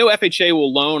 because I know FHA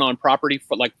will loan on property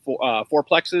for like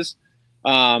fourplexes.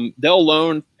 They'll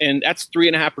loan, and that's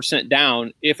 3.5%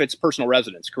 down if it's personal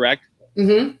residence, correct?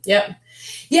 Mm-hmm. Yep.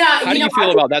 Yeah. How do you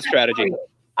feel about that strategy?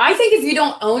 I think if you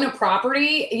don't own a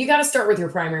property, you got to start with your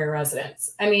primary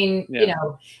residence. I mean, yeah. You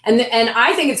know, and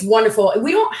I think it's wonderful.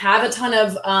 We don't have a ton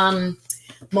of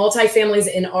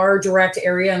multifamilies in our direct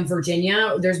area in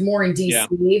Virginia. There's more in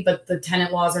DC, but the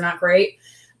tenant laws are not great.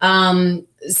 But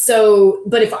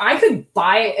if I could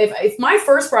buy, if my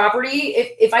first property,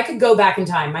 if I could go back in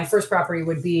time, my first property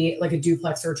would be like a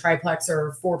duplex or a triplex or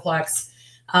a fourplex.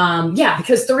 Yeah,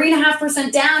 because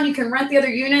 3.5% down, you can rent the other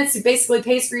units. It basically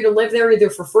pays for you to live there either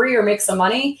for free or make some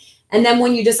money. And then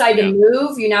when you decide to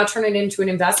move, you now turn it into an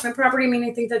investment property. I mean,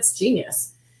 I think that's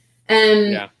genius.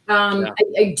 And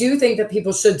I do think that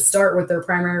people should start with their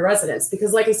primary residence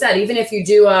because, like I said, even if you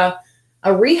do a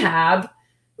rehab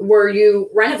where you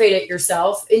renovate it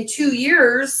yourself, in 2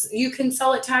 years, you can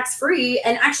sell it tax-free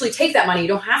and actually take that money. You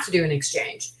don't have to do an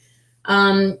exchange.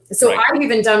 So I've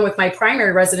even done with my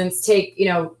primary residence, take, you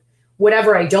know,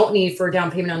 whatever I don't need for a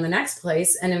down payment on the next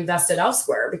place and invest it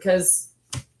elsewhere because,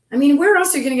 I mean, where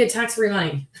else are you going to get tax-free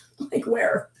money? Like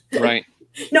where? Right.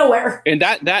 Nowhere. And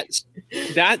that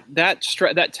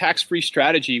tax-free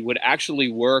strategy would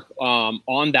actually work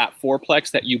on that fourplex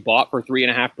that you bought for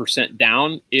 3.5%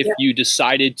 down if you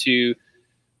decided to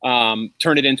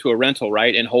turn it into a rental,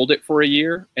 right, and hold it for a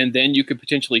year, and then you could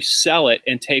potentially sell it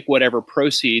and take whatever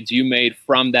proceeds you made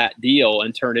from that deal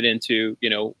and turn it into, you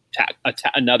know,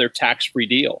 another tax-free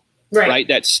deal, right?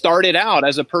 That started out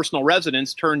as a personal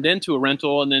residence, turned into a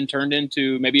rental, and then turned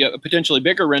into maybe a potentially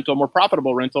bigger rental, more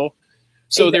profitable rental.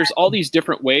 So there's all these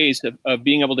different ways of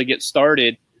being able to get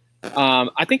started.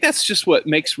 I think that's just what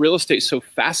makes real estate so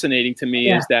fascinating to me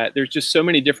is that there's just so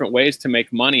many different ways to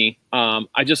make money. I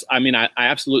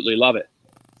absolutely love it.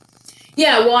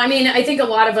 Yeah. Well, I mean, I think a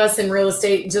lot of us in real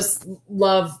estate just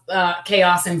love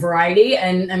chaos and variety.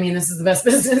 And I mean, this is the best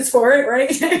business for it,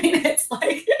 right? I mean, it's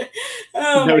like,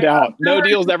 no doubt. No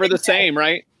deal's ever the same,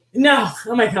 right? No.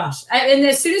 Oh my gosh. And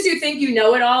as soon as you think you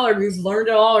know it all, or you've learned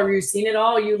it all, or you've seen it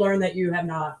all, you learn that you have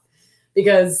not,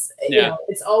 because you know,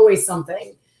 it's always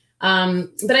something.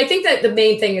 But I think that the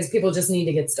main thing is people just need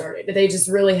to get started. They just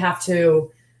really have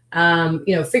to,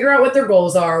 you know, figure out what their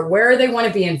goals are, where they want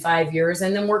to be in 5 years,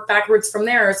 and then work backwards from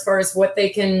there as far as what they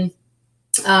can,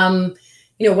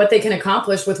 you know, what they can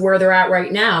accomplish with where they're at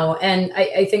right now. And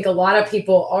I think a lot of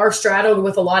people are straddled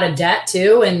with a lot of debt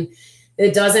too. And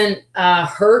it doesn't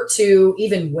hurt to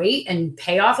even wait and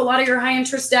pay off a lot of your high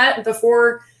interest debt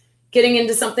before getting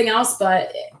into something else.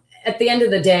 But at the end of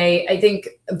the day, I think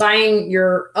buying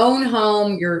your own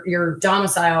home, your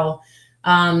domicile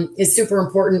is super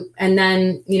important. And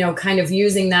then, you know, kind of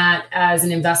using that as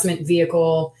an investment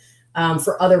vehicle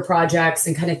for other projects,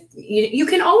 and kind of, you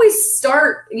can always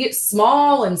start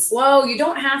small and slow. You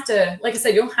don't have to, like I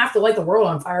said, you don't have to light the world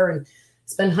on fire and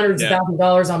spend hundreds of thousands of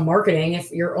dollars on marketing.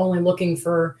 If you're only looking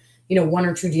for, you know, 1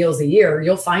 or 2 deals a year,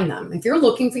 you'll find them. If you're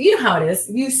looking for, you know how it is,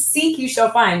 you seek, you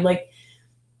shall find. Like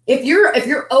if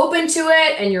you're open to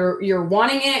it and you're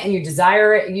wanting it and you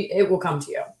desire it, it will come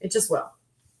to you. It just will.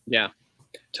 Yeah.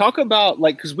 Talk about,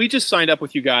 like, because we just signed up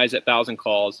with you guys at 1,000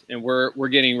 Calls, and we're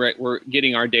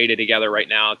getting our data together right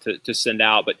now to send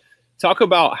out. But talk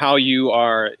about how are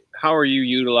you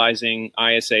utilizing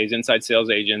ISAs, inside sales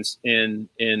agents, in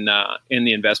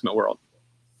the investment world?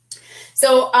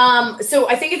 So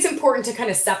I think it's important to kind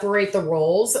of separate the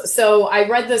roles. So I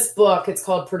read this book. It's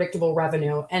called Predictable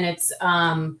Revenue, and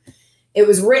it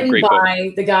was written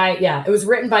by the guy. Yeah, it was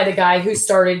written by the guy who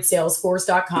started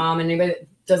Salesforce.com. And anybody that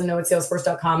doesn't know what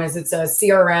Salesforce.com is, it's a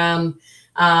CRM.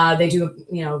 They do,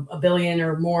 you know, $1 billion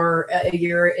or more a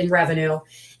year in revenue.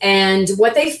 And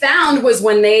what they found was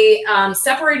when they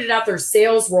separated out their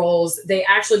sales roles, they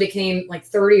actually became like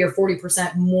 30 or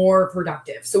 40% more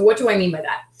productive. So what do I mean by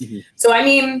that? Mm-hmm. So I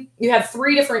mean, you have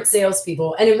 3 different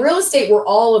salespeople, and in real estate, we're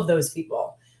all of those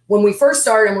people. When we first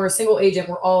started and we're a single agent,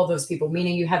 we're all of those people,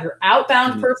 meaning you have your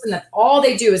outbound person that all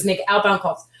they do is make outbound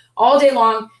calls all day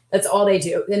long. That's all they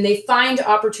do. And they find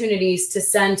opportunities to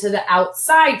send to the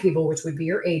outside people, which would be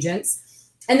your agents.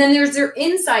 And then there's their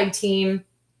inside team,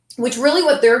 which really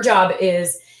what their job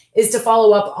is to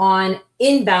follow up on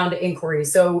inbound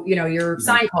inquiries. So, you know, your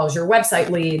sign calls, your website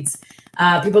leads,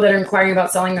 people that are inquiring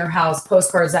about selling their house,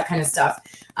 postcards, that kind of stuff,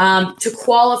 to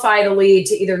qualify the lead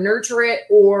to either nurture it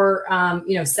or,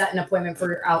 set an appointment for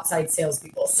your outside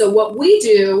salespeople. So what we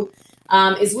do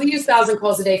is we use 1,000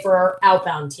 calls a day for our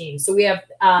outbound team. So we have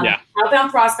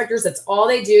outbound prospectors. That's all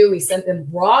they do. We send them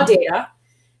raw data,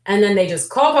 and then they just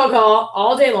call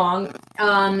all day long.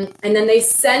 And then they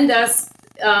send us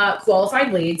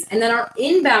qualified leads. And then our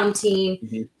inbound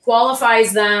team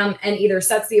qualifies them and either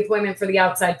sets the appointment for the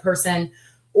outside person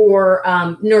or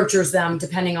nurtures them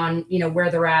depending on,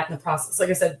 where they're at in the process. Like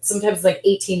I said, sometimes it's like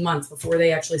 18 months before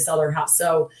they actually sell their house.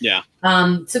 So,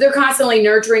 so they're constantly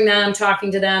nurturing them,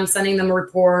 talking to them, sending them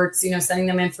reports, sending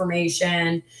them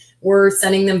information. We're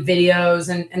sending them videos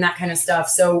and that kind of stuff.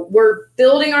 So we're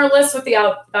building our list with the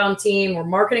outbound team. We're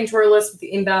marketing to our list with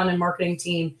the inbound and marketing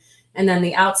team. And then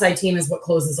the outside team is what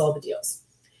closes all the deals.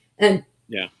 And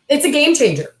it's a game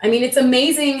changer. I mean, it's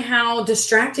amazing how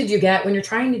distracted you get when you're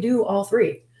trying to do all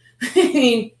three. I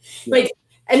mean, like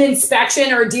an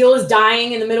inspection or a deal is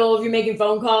dying in the middle of you making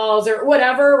phone calls or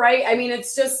whatever, right? I mean,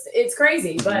 it's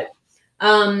crazy. But,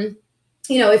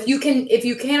 if you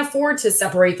can't afford to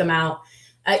separate them out,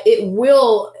 it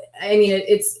will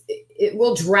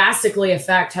drastically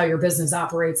affect how your business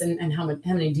operates and how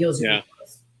many deals you make.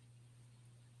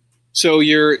 So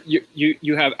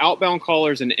you have outbound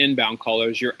callers and inbound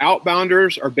callers. Your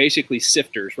outbounders are basically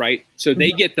sifters, right? So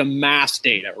they get the mass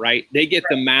data, right? They get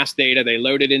the mass data. They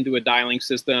load it into a dialing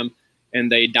system and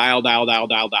they dial,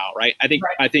 right? I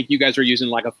think you guys are using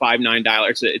like a 5-9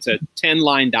 dialer. It's a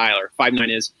 10-line dialer. 5-9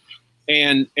 is,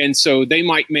 and so they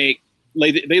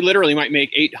literally might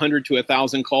make 800 to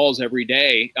 1,000 calls every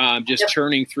day, just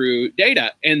churning through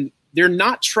data. And they're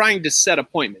not trying to set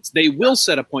appointments. They will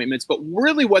set appointments, but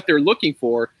really what they're looking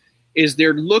for is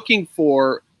they're looking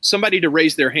for somebody to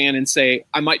raise their hand and say,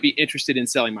 I might be interested in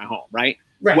selling my home, right?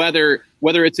 Whether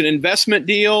it's an investment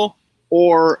deal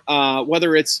or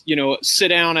whether it's, sit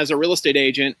down as a real estate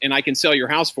agent and I can sell your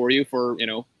house for you for,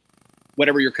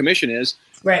 whatever your commission is.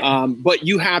 Right. But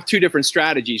you have two different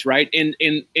strategies, right?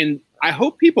 And I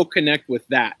hope people connect with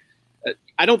that.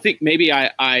 I don't think maybe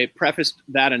I prefaced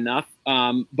that enough,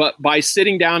 but by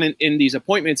sitting down in these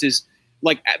appointments is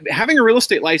like having a real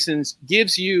estate license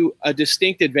gives you a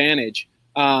distinct advantage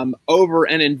over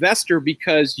an investor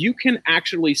because you can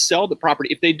actually sell the property.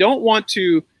 If they don't want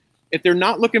to, if they're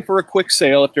not looking for a quick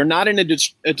sale, if they're not in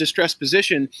a distressed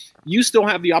position, you still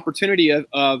have the opportunity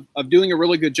of doing a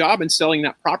really good job and selling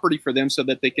that property for them so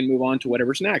that they can move on to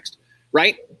whatever's next,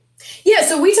 right? Yeah,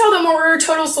 so we tell them we're a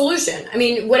total solution. I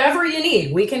mean, whatever you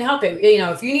need, we can help it.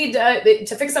 If you need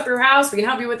to fix up your house, we can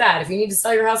help you with that. If you need to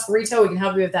sell your house for retail, we can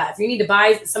help you with that. If you need to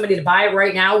buy somebody to buy it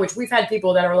right now, which we've had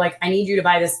people that are like, I need you to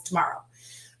buy this tomorrow,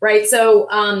 right? So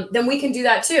then we can do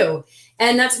that too.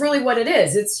 And that's really what it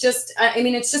is. It's just,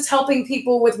 it's just helping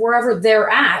people with wherever they're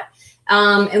at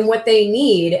and what they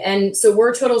need. And so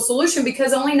we're a total solution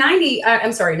because only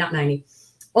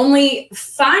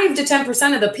 5 to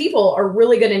 10% of the people are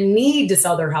really going to need to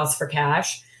sell their house for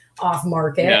cash off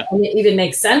market. Yeah. And it even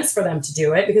makes sense for them to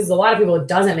do it because a lot of people, it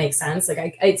doesn't make sense.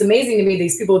 Like it's amazing to me,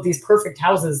 these people with these perfect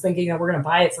houses thinking that we're going to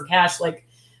buy it for cash, like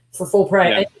for full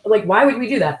price. Yeah. Like, why would we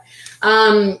do that?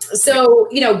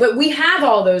 But we have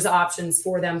all those options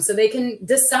for them so they can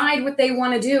decide what they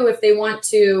want to do. If they want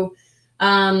to,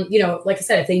 like I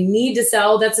said, if they need to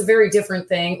sell, that's a very different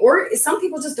thing. Or some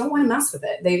people just don't want to mess with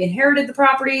it. They inherited the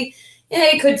property.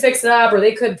 They could fix it up or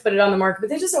they could put it on the market, but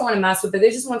they just don't want to mess with it. They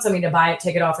just want somebody to buy it,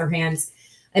 take it off their hands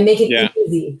and make it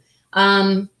easy.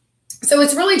 So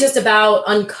it's really just about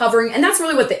uncovering. And that's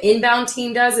really what the inbound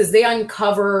team does is they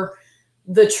uncover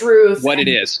the truth. What it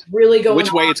is. Really go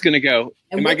which way it's going to go.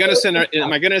 Am I going to send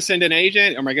an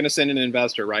agent or am I going to send an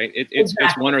investor, right? It's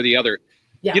one or the other.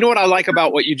 Yeah. You know what I like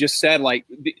about what you just said? Like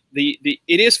it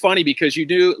is funny because you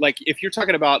do like if you're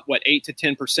talking about 8 to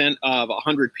 10% of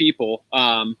 100 people,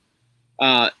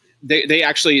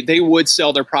 they would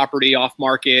sell their property off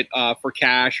market for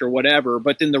cash or whatever.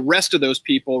 But then the rest of those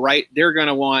people, right? They're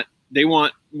gonna want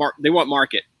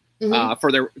market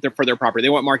for their property. They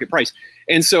want market price.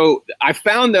 And so I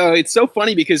found though it's so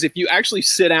funny because if you actually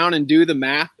sit down and do the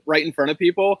math right in front of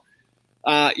people.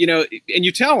 And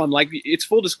you tell them like it's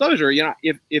full disclosure,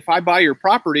 if I buy your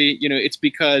property, it's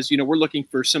because, we're looking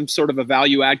for some sort of a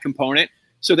value add component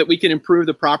so that we can improve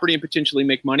the property and potentially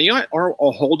make money on it or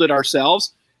hold it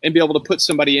ourselves and be able to put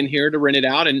somebody in here to rent it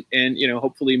out and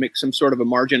hopefully make some sort of a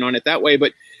margin on it that way.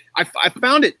 But I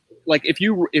found it like if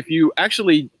you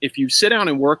sit down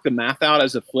and work the math out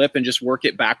as a flip and just work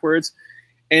it backwards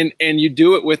and you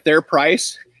do it with their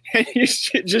price. And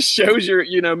it just shows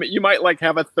you might like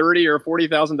have a $30,000 or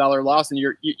 $40,000 loss, and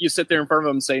you sit there in front of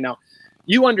them and say, now,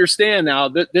 you understand now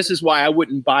that this is why I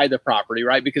wouldn't buy the property,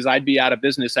 right? Because I'd be out of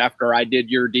business after I did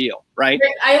your deal, right?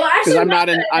 I actually I've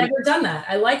never done that.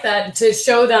 I like that, to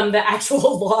show them the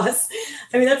actual loss.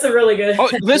 I mean, that's a really good. Oh,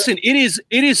 listen,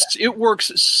 it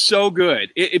works so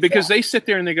good because they sit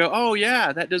there and they go, oh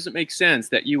yeah, that doesn't make sense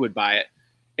that you would buy it.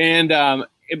 And,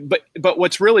 but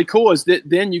what's really cool is that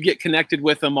then you get connected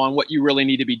with them on what you really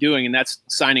need to be doing. And that's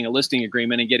signing a listing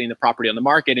agreement and getting the property on the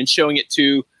market and showing it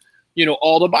to, you know,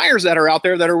 all the buyers that are out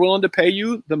there that are willing to pay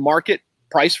you the market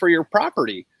price for your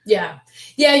property. Yeah.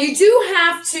 Yeah. You do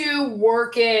have to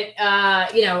work it,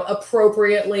 you know,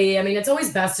 appropriately. I mean, it's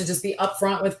always best to just be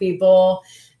upfront with people.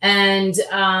 And,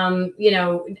 you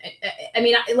know, I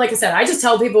mean, like I said, I just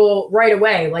tell people right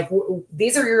away, like,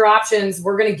 these are your options.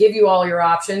 We're going to give you all your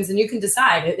options and you can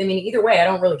decide. I mean, either way, I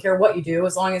don't really care what you do,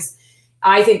 as long as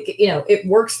I think, you know, it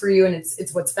works for you and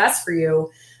it's what's best for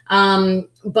you.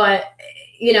 But,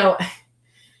 you know,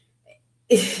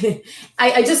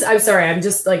 I'm sorry. I'm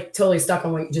just like totally stuck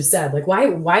on what you just said. Like,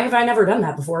 why have I never done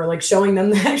that before? Like, showing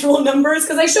them the actual numbers.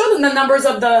 Cause I show them the numbers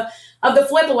of the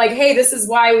flip of, like, hey, this is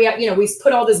why we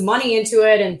put all this money into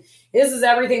it. And this is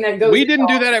everything that goes. We didn't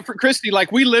do that for Kristy.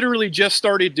 Like, we literally just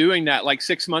started doing that like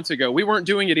 6 months ago. We weren't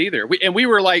doing it either. We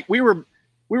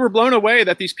were blown away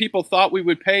that these people thought we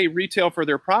would pay retail for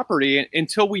their property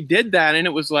until we did that. And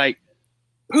it was like,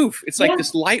 poof, it's like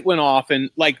this light went off and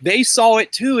like they saw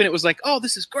it too. And it was like, oh,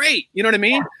 this is great. You know what I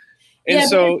mean? Yeah. And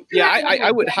so, yeah,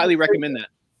 I would highly recommend that.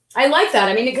 I like that.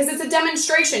 I mean, because it's a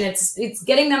demonstration. It's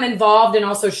getting them involved and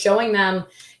also showing them,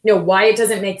 you know, why it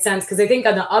doesn't make sense. Because I think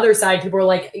on the other side, people are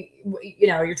like, you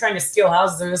know, you're trying to steal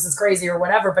houses or this is crazy or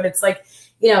whatever. But it's like,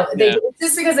 you know, it's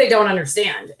just because they don't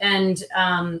understand. And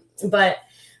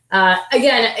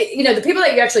again, you know, the people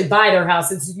that you actually buy their house,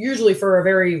 it's usually for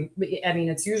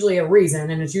it's usually a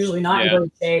reason, and it's usually not in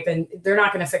good shape, and they're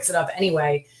not going to fix it up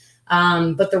anyway.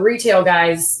 But the retail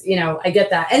guys, you know, I get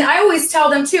that. And I always tell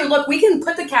them too, look, we can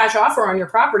put the cash offer on your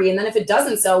property. And then if it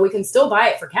doesn't sell, we can still buy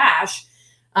it for cash.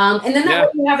 And then that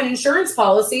way you have an insurance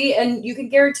policy and you can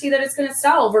guarantee that it's going to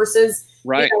sell versus,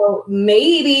 you know,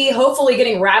 maybe hopefully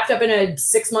getting wrapped up in a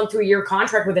 6 month to a year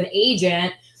contract with an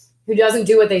agent who doesn't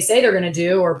do what they say they're going to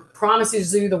do or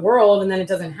promises you the world. And then it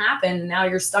doesn't happen. And now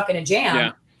you're stuck in a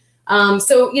jam.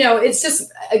 So, you know, it's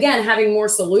just, again, having more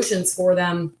solutions for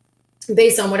them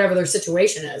based on whatever their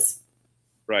situation is.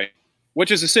 Right. Which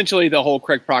is essentially the whole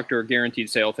Craig Proctor guaranteed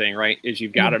sale thing, right? Is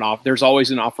you've got an offer. There's always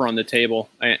an offer on the table.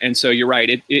 And so you're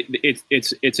right.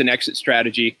 It's an exit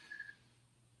strategy.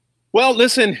 Well,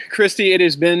 listen, Kristy, it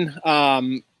has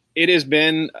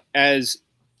been as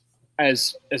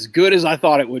good as I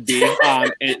thought it would be,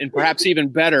 and perhaps even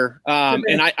better.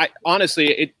 And I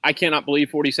honestly, I cannot believe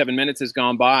 47 minutes has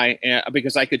gone by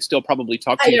because I could still probably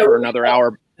talk to you for another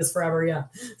hour. It's forever, yeah.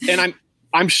 And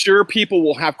I'm sure people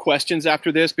will have questions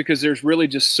after this because there's really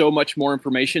just so much more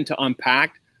information to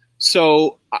unpack.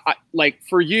 So, like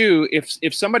for you,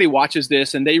 if somebody watches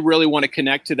this and they really want to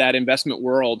connect to that investment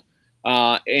world,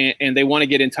 and they want to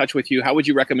get in touch with you, how would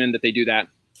you recommend that they do that?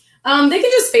 They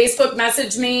can just Facebook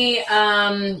message me.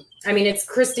 I mean, it's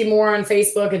Kristy Moore on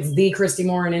Facebook. It's the Kristy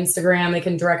Moore on Instagram. They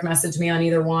can direct message me on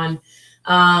either one.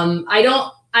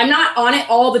 I'm not on it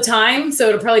all the time, so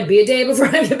it'll probably be a day before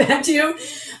I get back to you.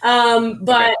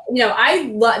 But you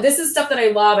know, this is stuff that I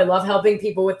love. I love helping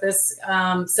people with this.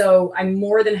 So I'm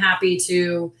more than happy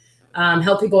to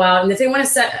help people out. And if they want to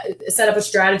set up a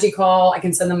strategy call, I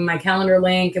can send them my calendar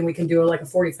link and we can do like a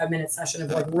 45-minute session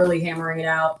of like really hammering it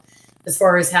out as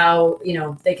far as how, you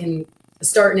know, they can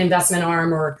start an investment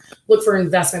arm or look for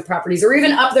investment properties or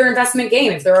even up their investment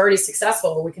game. If they're already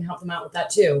successful, we can help them out with that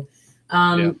too.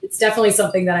 It's definitely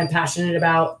something that I'm passionate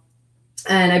about,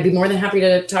 and I'd be more than happy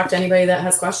to talk to anybody that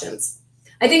has questions.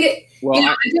 I think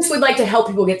I just would like to help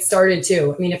people get started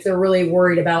too. I mean, if they're really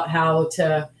worried about how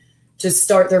to just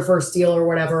start their first deal or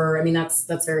whatever, I mean,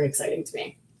 that's very exciting to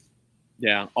me.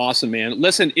 Yeah. Awesome, man.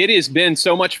 Listen, it has been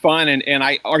so much fun. And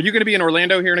are you going to be in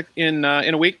Orlando here in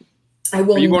a week? I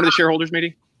will. Are you going to the shareholders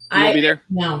meeting? You will be there?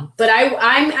 No, but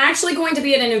I'm actually going to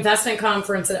be at an investment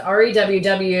conference at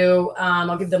REWW.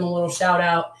 I'll give them a little shout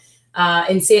out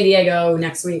in San Diego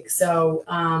next week. So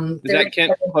is that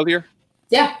Kent Clothier?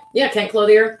 Yeah. Kent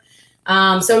Clothier.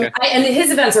 And his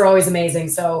events are always amazing.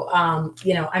 So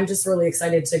you know, I'm just really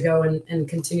excited to go and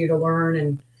continue to learn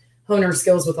and hone our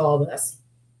skills with all of this.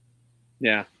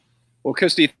 Yeah. Well,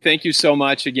 Kristy, thank you so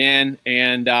much again.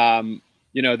 And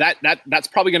you know, that's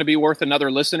probably going to be worth another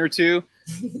listen or two.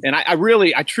 And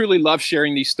I truly love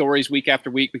sharing these stories week after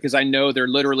week because I know they're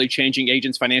literally changing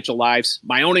agents' financial lives,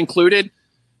 my own included.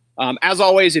 As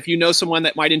always, if you know someone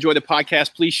that might enjoy the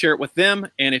podcast, please share it with them.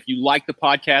 And if you like the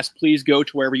podcast, please go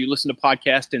to wherever you listen to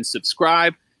podcasts and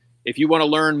subscribe. If you want to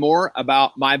learn more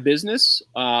about my business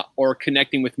or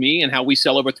connecting with me and how we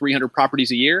sell over 300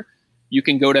 properties a year, you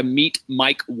can go to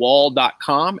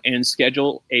meetmikewall.com and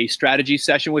schedule a strategy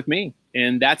session with me.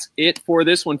 And that's it for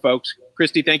this one, folks.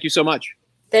 Kristy, thank you so much.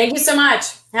 Thank you so much.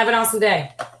 Have an awesome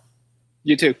day.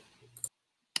 You too.